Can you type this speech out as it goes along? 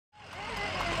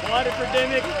started for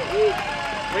Dimock.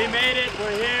 We made it.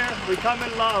 We're here. We come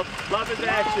in love. Love is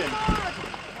action.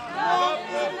 Enough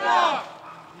is enough.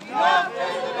 Enough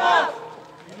is enough.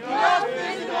 Enough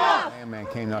is enough. Man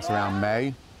came to us around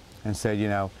May and said, you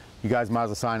know, you guys might as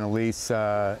well sign a lease.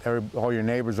 All your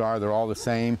neighbors are. They're all the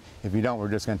same. If you don't, we're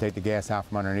just going to take the gas out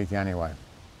from underneath you anyway.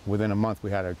 Within a month,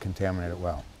 we had a contaminated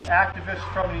well.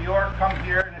 Activists from New York come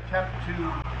here and attempt to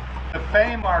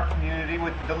defame our community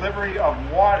with the delivery of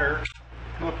water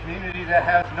to a community that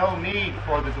has no need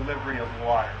for the delivery of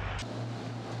water.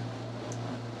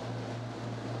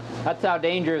 That's how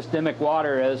dangerous Dimock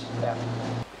water is. Yeah.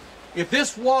 If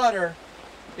this water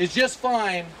is just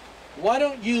fine, why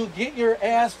don't you get your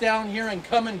ass down here and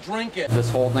come and drink it?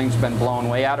 This whole thing's been blown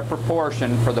way out of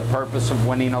proportion for the purpose of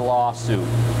winning a lawsuit.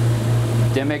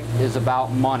 Dimock is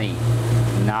about money,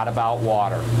 not about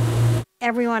water.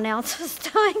 Everyone else was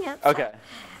doing it. Okay.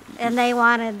 And they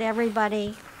wanted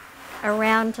everybody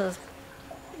around to,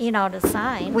 you know, to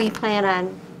sign. We plan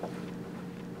on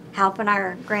helping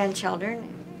our grandchildren,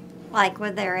 like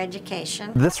with their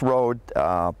education. This road,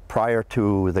 prior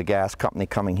to the gas company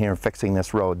coming here and fixing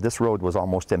this road was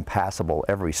almost impassable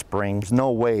every spring. There's no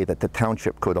way that the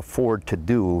township could afford to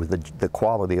do the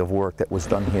quality of work that was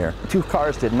done here. 2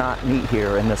 cars did not meet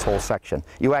here in this whole section.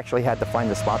 You actually had to find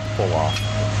a spot to pull off.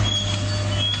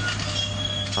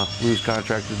 We was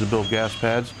contracted to build gas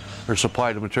pads, or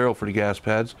supply the material for the gas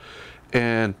pads,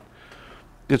 and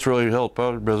it's really helped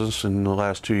our business in the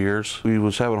last 2 years. We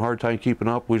was having a hard time keeping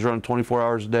up. We was running 24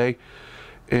 hours a day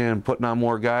and putting on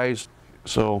more guys,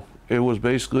 so it was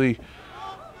basically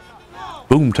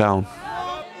Boomtown.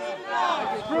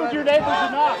 You've screwed your neighbors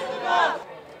enough.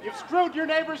 You've screwed your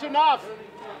neighbors enough.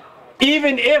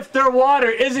 Even if their water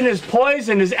isn't as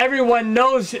poison as everyone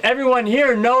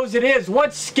here knows it is,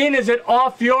 what skin is it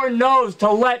off your nose to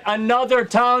let another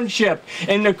township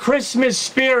in the Christmas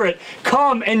spirit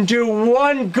come and do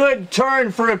one good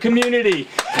turn for a community?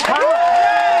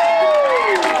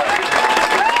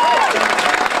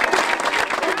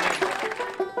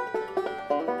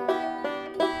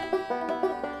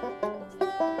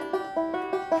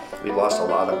 We lost a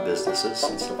lot of businesses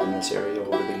and stuff in this area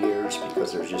over the years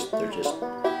because they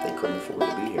couldn't afford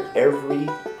to be here. Every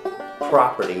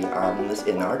property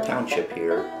in our township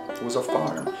here was a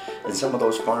farm, and some of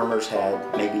those farmers had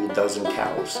maybe a dozen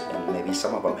cows, and maybe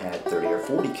some of them had 30 or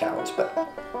 40 cows, but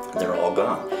they're all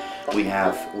gone. We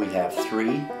have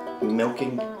 3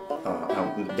 milking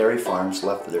dairy farms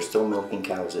left. They're still milking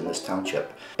cows in this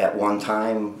township. At one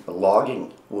time,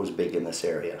 logging was big in this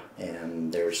area,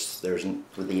 and there's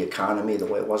with the economy the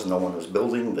way it was, no one was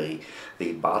building.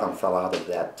 The bottom fell out of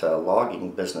that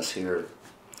logging business here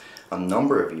a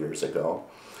number of years ago.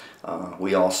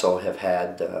 We also have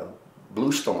had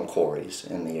bluestone quarries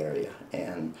in the area,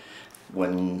 and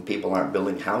when people aren't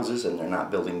building houses and they're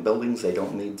not building buildings, they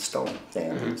don't need stone,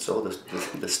 and so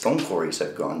the stone quarries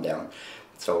have gone down.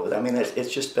 So I mean,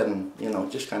 it's just been, you know,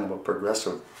 just kind of a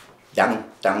progressive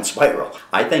down spiral.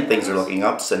 I think things are looking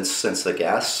up since the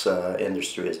gas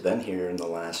industry has been here in the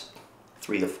last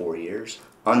 3 to 4 years.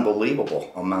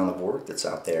 Unbelievable amount of work that's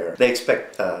out there. They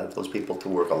expect those people to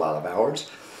work a lot of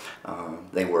hours.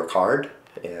 They work hard,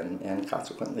 and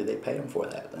consequently they pay them for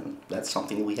that. And that's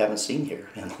something we haven't seen here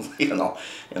in a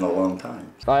long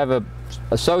time. I have an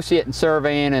associate in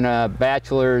surveying and a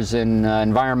bachelor's in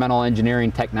environmental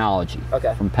engineering technology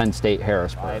from Penn State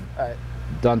Harrisburg. I've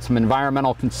done some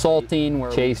environmental consulting where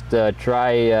we chased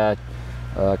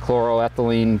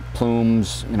chloroethylene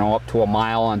plumes, you know, up to a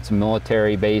mile on some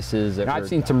military bases. And I've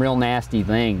seen some real nasty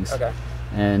things.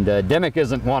 And Dimock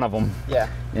isn't one of them. Yeah.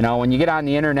 You know, when you get on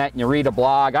the internet and you read a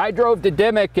blog, I drove to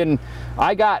Dimock and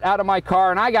I got out of my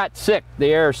car and I got sick. The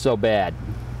air's so bad.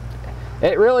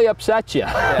 It really upsets you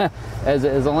as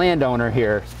a landowner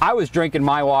here. I was drinking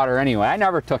my water anyway. I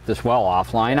never took this well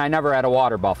offline. I never had a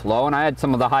water buffalo, and I had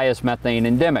some of the highest methane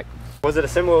in Dimock. Was it a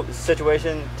similar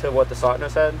situation to what the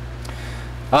Sotners had?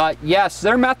 Yes,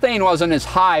 their methane wasn't as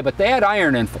high, but they had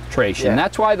iron infiltration. Yeah.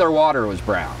 That's why their water was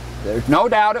brown. There's no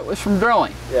doubt it was from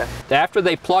drilling. Yeah. After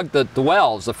they plugged the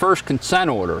wells, the first consent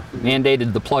order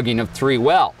mandated the plugging of 3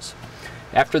 wells.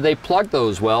 After they plugged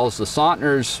those wells, the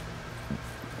Sotners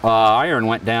iron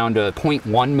went down to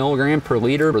 0.1 milligram per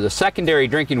liter. The secondary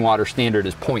drinking water standard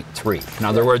is 0.3. In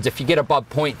other words, if you get above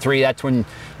 0.3, that's when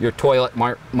your toilet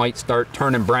might start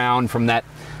turning brown from that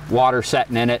water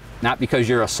setting in it. Not because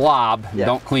you're a slob, you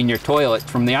don't clean your toilet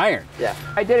from the iron. Yeah.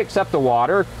 I did accept the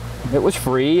water. It was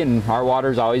free, and our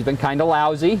water's always been kind of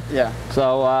lousy. Yeah.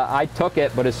 So I took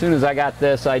it, but as soon as I got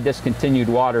this, I discontinued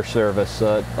water service.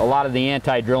 A lot of the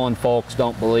anti-drilling folks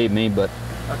don't believe me, but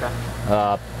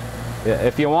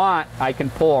If you want, I can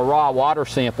pull a raw water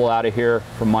sample out of here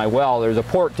from my well. There's a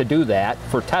port to do that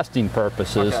for testing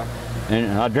purposes. Okay.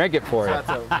 And I'll drink it for you.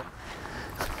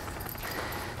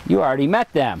 You already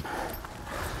met them.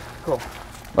 Cool.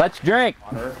 Let's drink.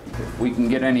 If we can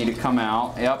get any to come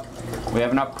out. Yep. We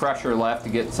have enough pressure left to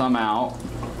get some out.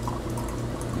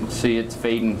 You can see it's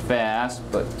fading fast,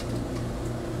 but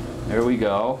there we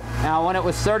go. Now when it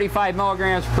was 35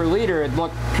 milligrams per liter, it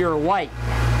looked pure white.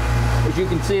 As you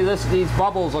can see, these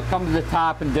bubbles will come to the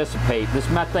top and dissipate. This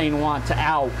methane wants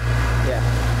out. Yeah.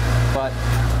 But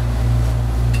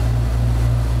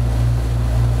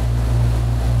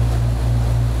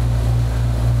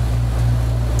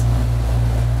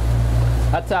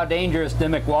that's how dangerous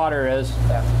Dimock water is.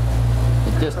 Yeah.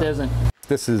 It just isn't.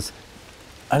 This is,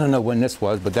 I don't know when this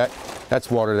was, but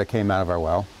that's water that came out of our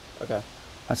well. Okay.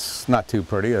 That's not too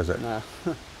pretty, is it? No.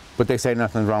 But they say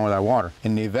nothing's wrong with our water.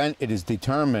 In the event it is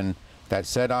determined that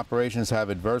said operations have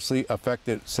adversely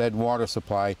affected said water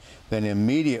supply, then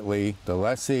immediately the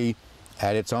lessee,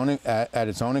 at its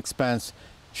own expense,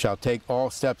 shall take all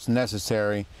steps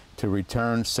necessary to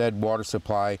return said water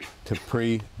supply to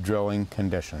pre-drilling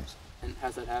conditions. And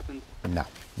has that happened? No,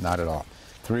 not at all.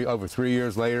 Over 3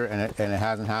 years later, and it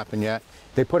hasn't happened yet.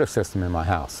 They put a system in my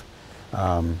house.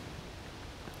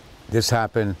 This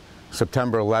happened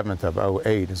September 11th of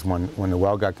 '08 is when the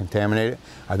well got contaminated.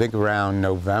 I think around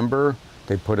November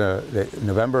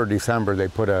or December they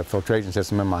put a filtration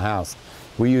system in my house.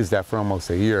 We used that for almost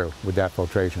a year with that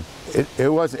filtration. It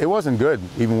wasn't good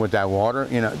even with that water.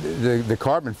 You know, the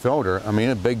carbon filter. I mean,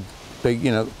 a big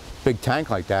tank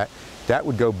like that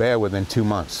would go bad within 2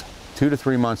 months. 2 to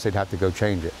 3 months they'd have to go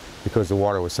change it because the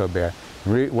water was so bad.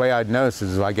 The way I'd notice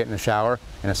is if I get in the shower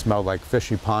and it smelled like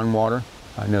fishy pond water,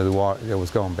 I knew the water, it was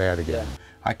going bad again. Yeah.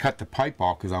 I cut the pipe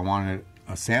off because I wanted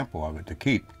a sample of it to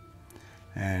keep.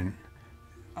 And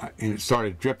it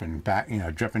started dripping back,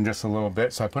 dripping just a little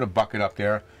bit. So I put a bucket up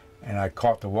there and I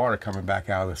caught the water coming back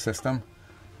out of the system.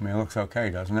 I mean, it looks okay,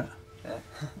 doesn't it? Yeah.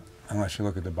 Unless you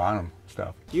look at the bottom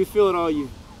stuff. Do you feel at all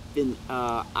you've been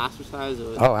ostracized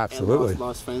or absolutely.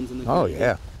 Lost friends in the community? Oh,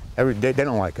 yeah. They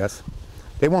don't like us.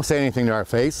 They won't say anything to our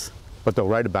face, but they'll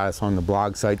write about us on the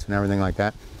blog sites and everything like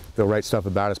that. They'll write stuff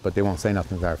about us, but they won't say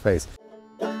nothing to our face.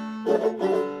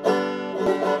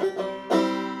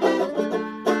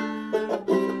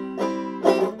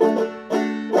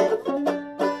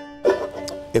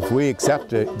 If we accept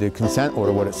the consent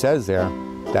order, what it says there,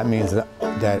 that means that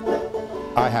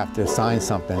I have to sign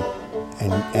something,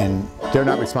 and they're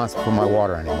not responsible for my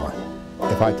water anymore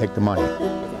if I take the money.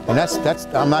 And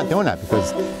I'm not doing that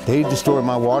because they destroyed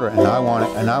my water, and I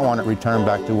want it returned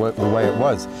back to the way it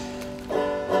was.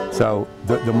 So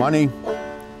the money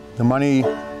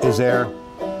is there.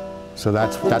 So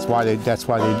that's why they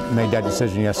made that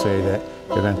decision yesterday that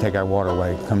they're going to take our water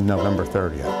away come November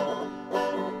 30th.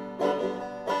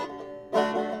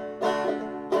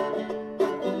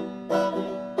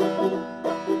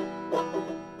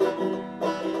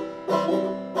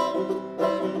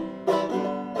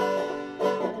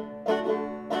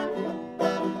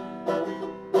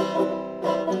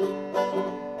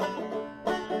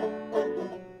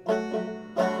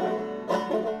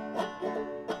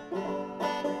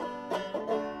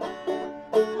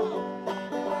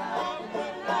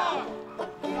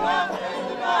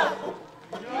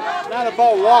 Not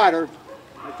about water.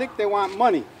 I think they want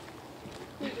money.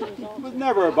 It was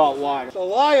never about water. It's a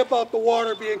lie about the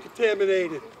water being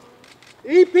contaminated. The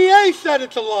EPA said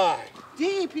it's a lie.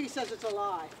 DEP says it's a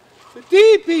lie. The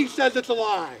DEP says it's a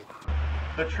lie.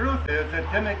 The truth is that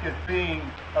Dimock is being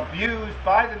abused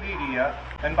by the media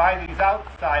and by these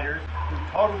outsiders who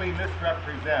totally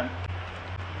misrepresent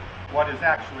what is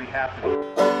actually happening.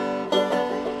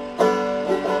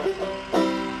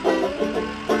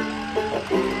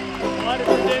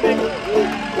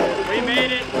 We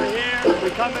made it, we're here, we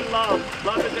come in love.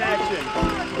 Love is action.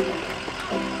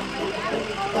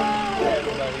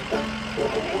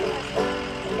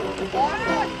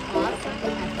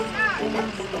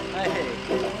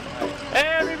 Hey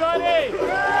everybody!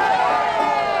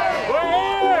 We're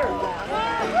here!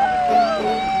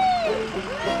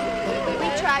 We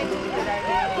tried to get our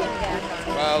back.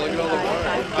 Wow, look at all the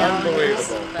water. Unbelievable.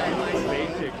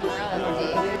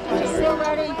 Still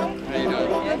ready? How you doing?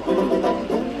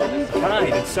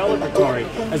 Kind and celebratory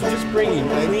as just bringing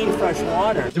clean, fresh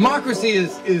water. Democracy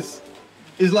is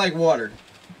like water.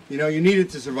 You know, you need it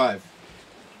to survive.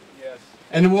 Yes.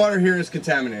 And the water here is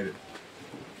contaminated.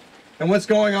 And what's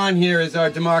going on here is our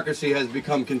democracy has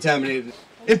become contaminated.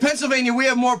 In Pennsylvania, we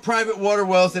have more private water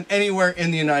wells than anywhere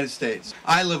in the United States.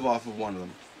 I live off of one of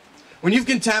them. When you've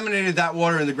contaminated that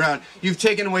water in the ground, you've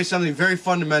taken away something very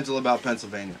fundamental about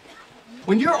Pennsylvania.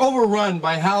 When you're overrun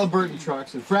by Halliburton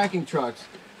trucks and fracking trucks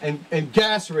and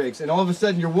gas rigs, and all of a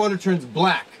sudden your water turns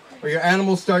black, or your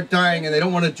animals start dying and they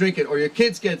don't want to drink it, or your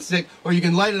kids get sick, or you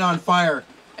can light it on fire,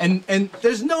 and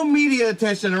there's no media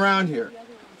attention around here.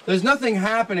 There's nothing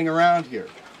happening around here.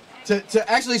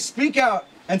 To actually speak out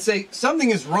and say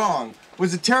something is wrong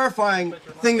was a terrifying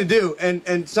thing to do,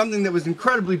 and something that was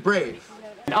incredibly brave.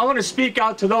 I want to speak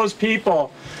out to those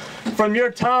people from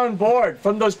your town board,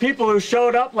 from those people who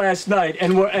showed up last night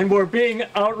and were being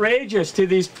outrageous to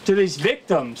these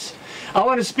victims. I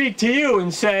want to speak to you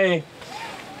and say,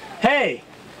 hey,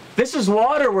 this is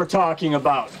water we're talking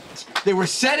about. They were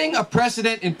setting a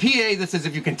precedent in PA that says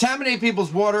if you contaminate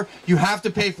people's water, you have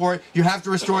to pay for it, you have to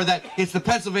restore that. It's the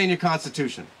Pennsylvania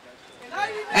Constitution.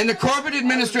 And the Corbett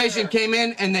administration came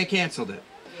in and they canceled it.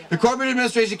 The Corbett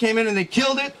administration came in and they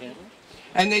killed it.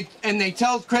 And they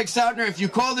tell Craig Soutner, if you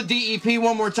call the DEP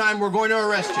one more time, we're going to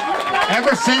arrest you.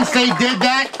 Ever since they did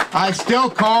that, I still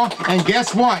call, and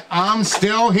guess what? I'm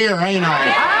still here, ain't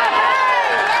I?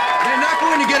 They're not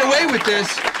going to get away with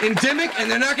this in Dimock,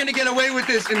 and they're not going to get away with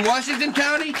this in Washington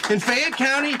County, in Fayette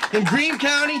County, in Greene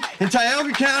County, in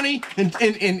Tioga County,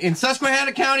 in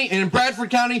Susquehanna County, and in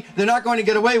Bradford County. They're not going to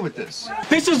get away with this.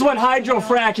 This is what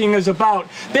hydrofracking is about.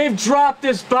 They've dropped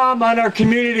this bomb on our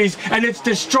communities, and it's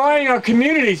destroying our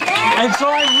communities. And so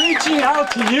I'm reaching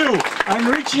out to you. I'm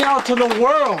reaching out to the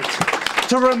world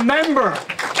to remember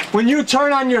when you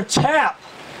turn on your tap,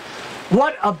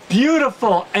 what a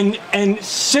beautiful and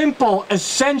simple,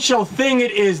 essential thing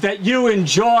it is that you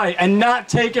enjoy and not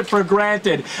take it for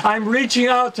granted. I'm reaching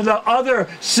out to the other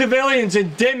civilians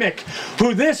in Dimock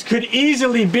who this could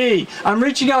easily be. I'm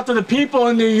reaching out to the people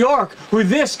in New York who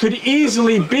this could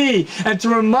easily be, and to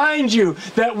remind you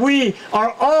that we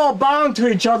are all bound to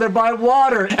each other by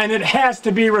water, and it has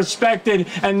to be respected,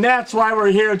 and that's why we're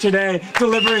here today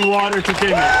delivering water to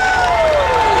Dimock.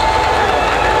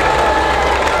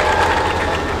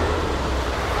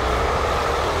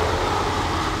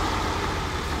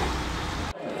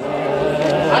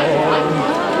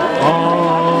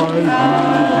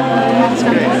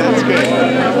 That's great.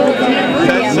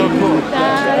 That's so cool.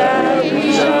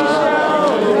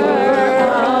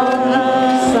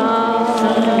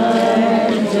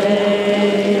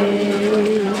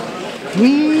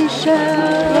 We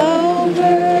shall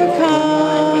overcome.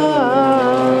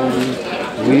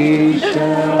 We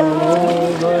shall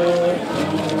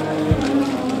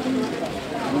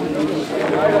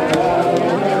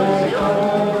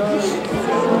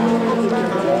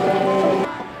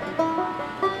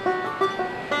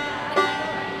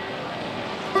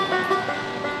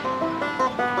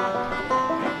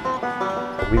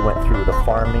We went through the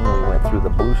farming, we went through the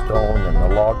bluestone and the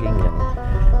logging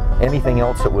and anything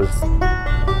else that was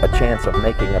a chance of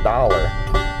making a dollar,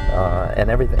 and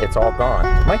everything, it's all gone.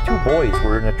 My two boys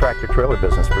were in the tractor trailer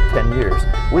business for 10 years.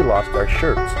 We lost our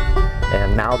shirts,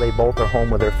 and now they both are home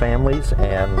with their families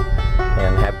and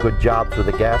have good jobs with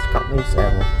the gas companies,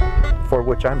 and for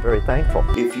which I'm very thankful.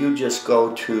 If you just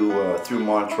go to through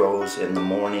Montrose in the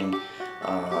morning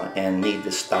and need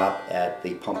to stop at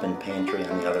the pump and pantry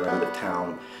on the other end of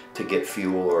town to get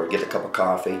fuel or get a cup of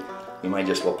coffee, you might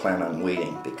just well plan on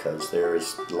waiting, because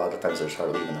there's a lot of times there's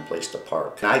hardly even a place to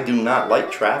park. And I do not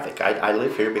like traffic. I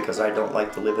live here because I don't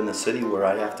like to live in a city where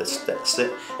I have to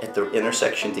sit at the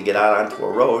intersection to get out onto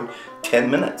a road 10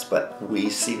 minutes, but we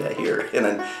see that here,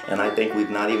 and I think we've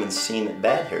not even seen it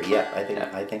bad here yet.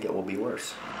 I think it will be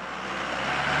worse.